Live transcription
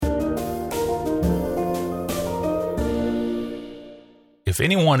If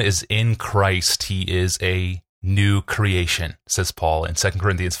anyone is in Christ, he is a new creation, says Paul in 2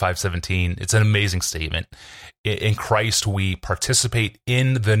 Corinthians 5:17. It's an amazing statement. In Christ, we participate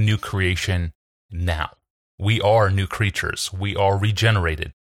in the new creation now. We are new creatures. We are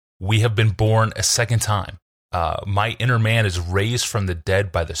regenerated. We have been born a second time. My inner man is raised from the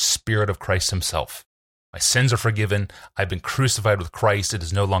dead by the Spirit of Christ himself. My sins are forgiven. I've been crucified with Christ. It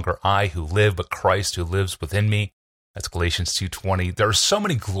is no longer I who live, but Christ who lives within me. That's Galatians 2:20. There are so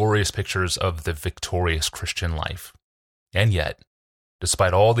many glorious pictures of the victorious Christian life. And yet,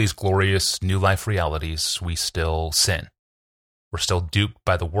 despite all these glorious new life realities, we still sin. We're still duped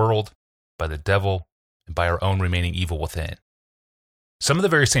by the world, by the devil, and by our own remaining evil within. Some of the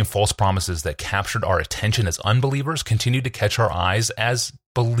very same false promises that captured our attention as unbelievers continue to catch our eyes as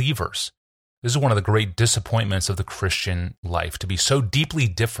believers. This is one of the great disappointments of the Christian life, to be so deeply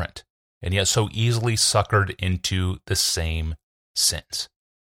different and yet so easily suckered into the same sins.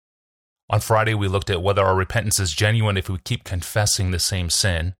 On Friday, we looked at whether our repentance is genuine if we keep confessing the same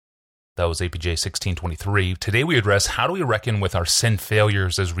sin. That was APJ 1623. Today we address how do we reckon with our sin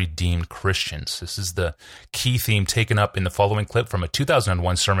failures as redeemed Christians. This is the key theme taken up in the following clip from a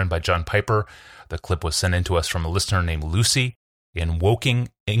 2001 sermon by John Piper. The clip was sent in to us from a listener named Lucy in Woking,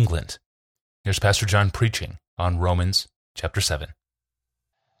 England. Here's Pastor John preaching on Romans chapter 7.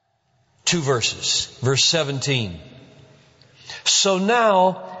 2 verses. Verse 17. So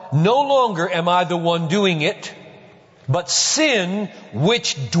now, no longer am I the one doing it, but sin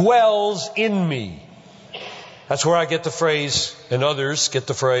which dwells in me. That's where I get the phrase, and others get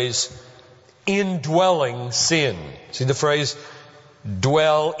the phrase, indwelling sin. See the phrase,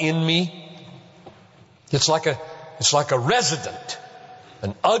 dwell in me? It's like a resident,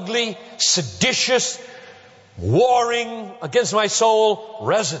 an ugly, seditious, warring against my soul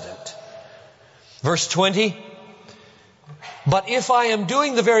resident. Verse 20, but if I am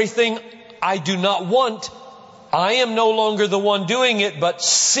doing the very thing I do not want, I am no longer the one doing it, but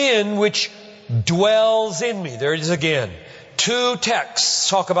sin which dwells in me. There it is again. 2 texts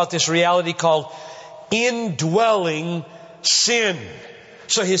talk about this reality called indwelling sin.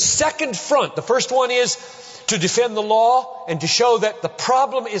 So his second front, the first one is to defend the law and to show that the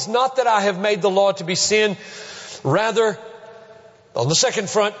problem is not that I have made the law to be sin. Rather, on the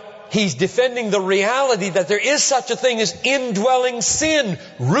second front, he's defending the reality that there is such a thing as indwelling sin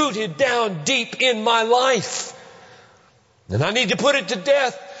rooted down deep in my life. And I need to put it to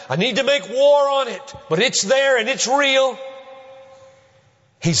death. I need to make war on it. But it's there and it's real.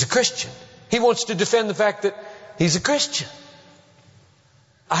 He's a Christian. He wants to defend the fact that he's a Christian.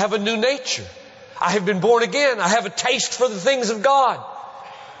 I have a new nature. I have been born again. I have a taste for the things of God.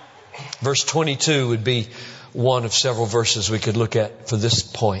 Verse 22 would be one of several verses we could look at for this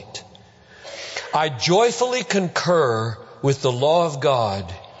point. I joyfully concur with the law of God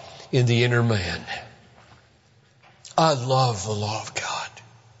in the inner man. I love the law of God,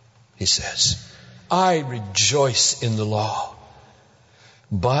 he says. I rejoice in the law.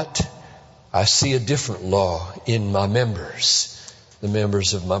 But I see a different law in my members, the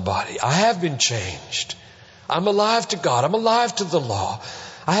members of my body. I have been changed. I'm alive to God. I'm alive to the law.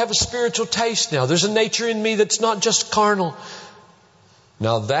 I have a spiritual taste now. There's a nature in me that's not just carnal.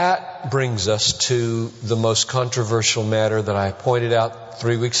 Now that brings us to the most controversial matter that I pointed out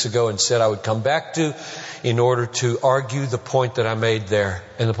 3 weeks ago and said I would come back to in order to argue the point that I made there.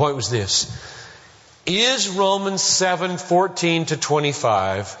 And the point was this. Is Romans 7:14 to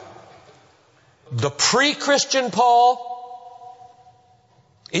 25 the pre-Christian Paul?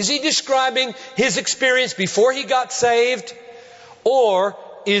 Is he describing his experience before he got saved? Or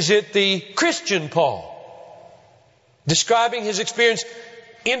is it the Christian Paul describing his experience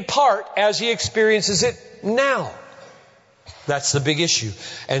in part as he experiences it now? That's the big issue.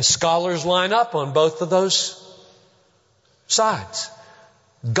 And scholars line up on both of those sides.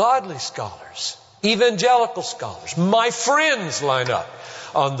 Godly scholars, evangelical scholars, my friends line up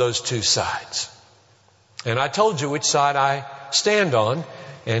on those two sides. And I told you which side I stand on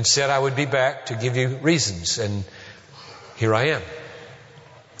and said I would be back to give you reasons. And here I am.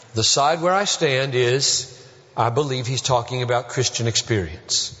 The side where I stand is, I believe he's talking about Christian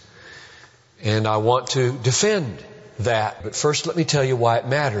experience. And I want to defend that. But first let me tell you why it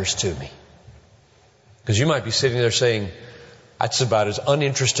matters to me. Because you might be sitting there saying, that's about as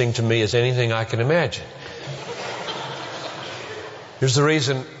uninteresting to me as anything I can imagine. Here's the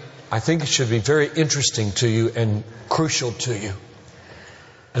reason I think it should be very interesting to you and crucial to you.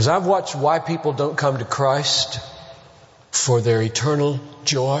 As I've watched why people don't come to Christ for their eternal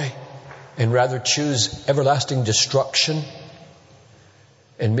joy and rather choose everlasting destruction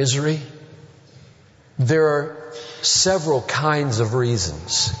and misery, There are several kinds of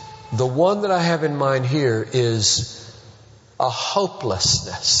reasons. The one that I have in mind here is a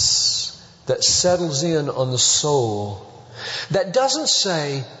hopelessness that settles in on the soul that doesn't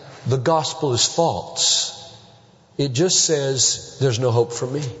say the gospel is false. It just says there's no hope for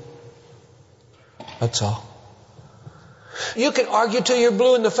me. That's all. You can argue till you're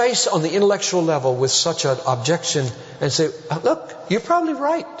blue in the face on the intellectual level with such an objection and say, look, you're probably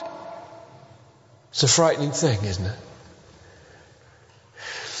right. It's a frightening thing, isn't it?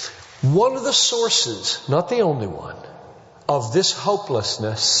 One of the sources, not the only one, of this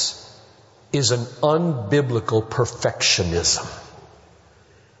hopelessness is an unbiblical perfectionism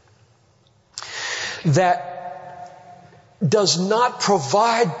that does not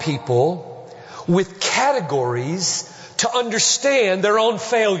provide people with categories to understand their own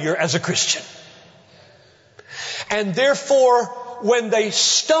failure as a Christian. And therefore, when they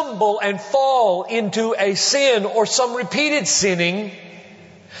stumble and fall into a sin or some repeated sinning,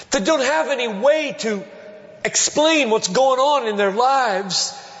 they don't have any way to explain what's going on in their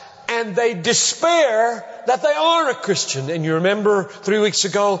lives, and they despair that they are a Christian. And you remember 3 weeks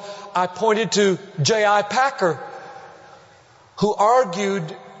ago, I pointed to J.I. Packer, who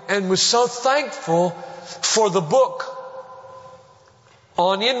argued and was so thankful for the book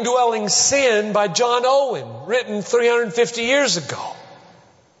on indwelling sin by John Owen, written 350 years ago.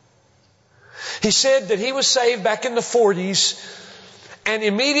 He said that he was saved back in the 40s and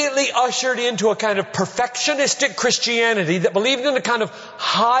immediately ushered into a kind of perfectionistic Christianity that believed in a kind of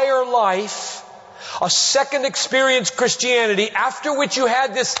higher life, a second experience Christianity, after which you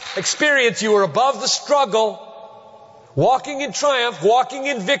had this experience, you were above the struggle, walking in triumph, walking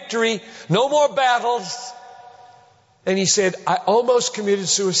in victory, no more battles. And he said, I almost committed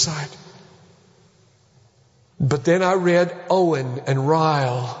suicide. But then I read Owen and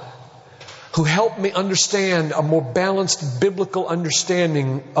Ryle, who helped me understand a more balanced biblical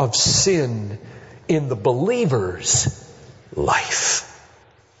understanding of sin in the believer's life.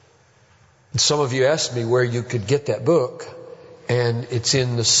 And some of you asked me where you could get that book, and it's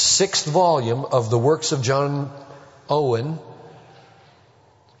in the 6th volume of the works of John Owen,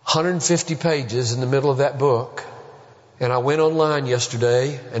 150 pages in the middle of that book. And I went online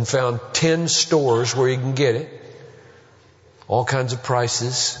yesterday and found 10 stores where you can get it. All kinds of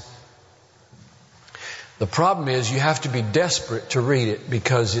prices. The problem is you have to be desperate to read it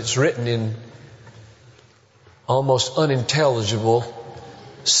because it's written in almost unintelligible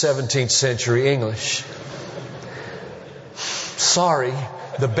 17th century English. Sorry,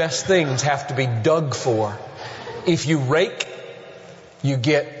 the best things have to be dug for. If you rake, you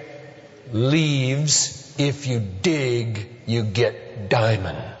get leaves. If you dig, you get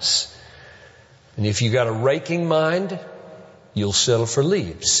diamonds. And if you got a raking mind, you'll settle for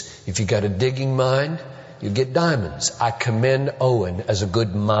leaves. If you got a digging mind, you get diamonds. I commend Owen as a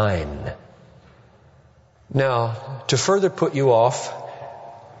good mine. Now, to further put you off,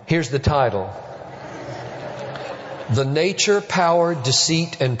 here's the title. The nature, power,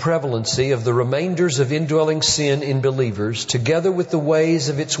 deceit, and prevalency of the remainders of indwelling sin in believers, together with the ways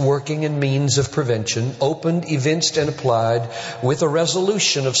of its working and means of prevention, opened, evinced, and applied, with a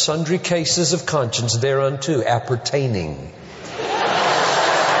resolution of sundry cases of conscience thereunto appertaining.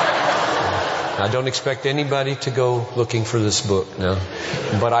 I don't expect anybody to go looking for this book now.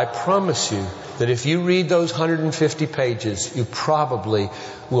 But I promise you that if you read those 150 pages, you probably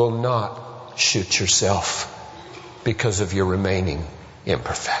will not shoot yourself because of your remaining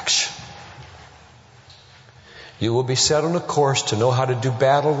imperfection. You will be set on a course to know how to do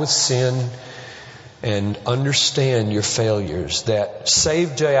battle with sin and understand your failures that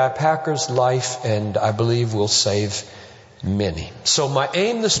saved J.I. Packer's life, and I believe will save many. So my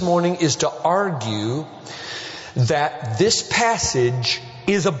aim this morning is to argue that this passage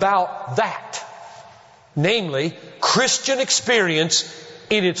is about that. Namely, Christian experience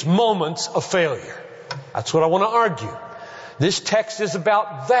in its moments of failure. That's what I want to argue. This text is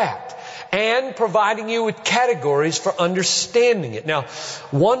about that, and providing you with categories for understanding it. Now,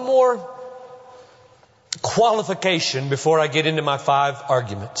 one more qualification before I get into my 5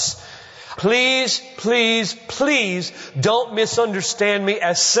 arguments. Please, please, please don't misunderstand me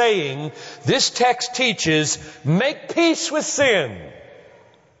as saying this text teaches make peace with sin.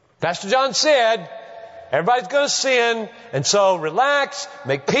 Pastor John said, everybody's going to sin, and so relax,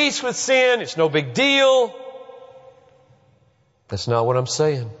 make peace with sin, it's no big deal. That's not what I'm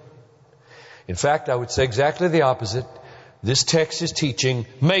saying. In fact, I would say exactly the opposite. This text is teaching,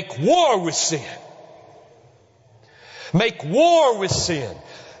 make war with sin. Make war with sin.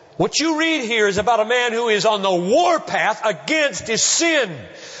 What you read here is about a man who is on the warpath against his sin.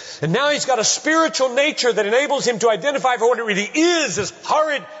 And now he's got a spiritual nature that enables him to identify for what it really is, as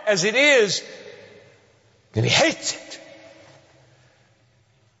horrid as it is. And he hates it.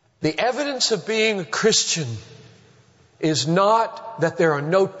 The evidence of being a Christian is not that there are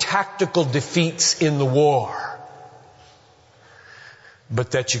no tactical defeats in the war,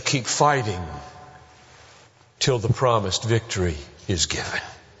 but that you keep fighting till the promised victory is given.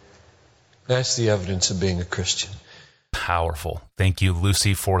 That's the evidence of being a Christian. Powerful. Thank you,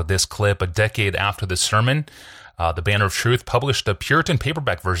 Lucy, for this clip. A decade after the sermon, the Banner of Truth published a Puritan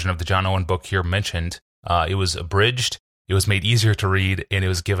paperback version of the John Owen book here mentioned. It was abridged, it was made easier to read, and it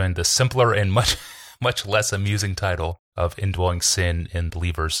was given the simpler and much less amusing title of Indwelling Sin in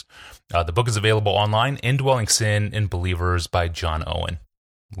Believers. The book is available online, Indwelling Sin in Believers by John Owen.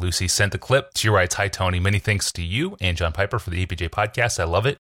 Lucy sent the clip. She writes, "Hi, Tony. Many thanks to you and John Piper for the APJ podcast. I love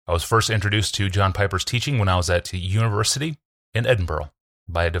it. I was first introduced to John Piper's teaching when I was at university in Edinburgh.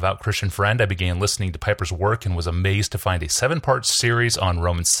 By a devout Christian friend, I began listening to Piper's work and was amazed to find a 7-part series on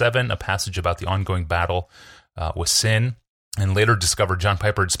Romans 7, a passage about the ongoing battle with sin, and later discovered John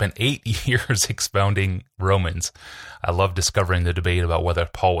Piper had spent 8 years expounding Romans. I love discovering the debate about whether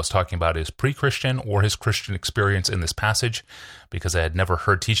Paul was talking about his pre-Christian or his Christian experience in this passage, because I had never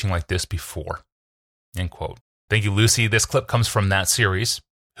heard teaching like this before." End quote. Thank you, Lucy. This clip comes from that series,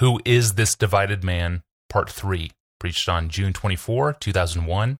 Who is This Divided Man? Part 3, preached on June 24,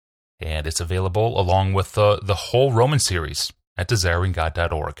 2001, and it's available along with the whole Roman series at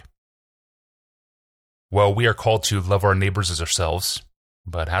desiringgod.org. Well, we are called to love our neighbors as ourselves,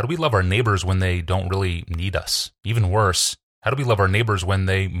 but how do we love our neighbors when they don't really need us? Even worse, how do we love our neighbors when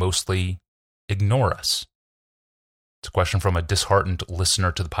they mostly ignore us? It's a question from a disheartened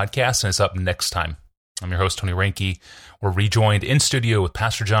listener to the podcast, and it's up next time. I'm your host, Tony Reinke. We're rejoined in studio with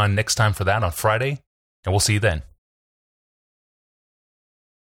Pastor John next time for that on Friday, and we'll see you then.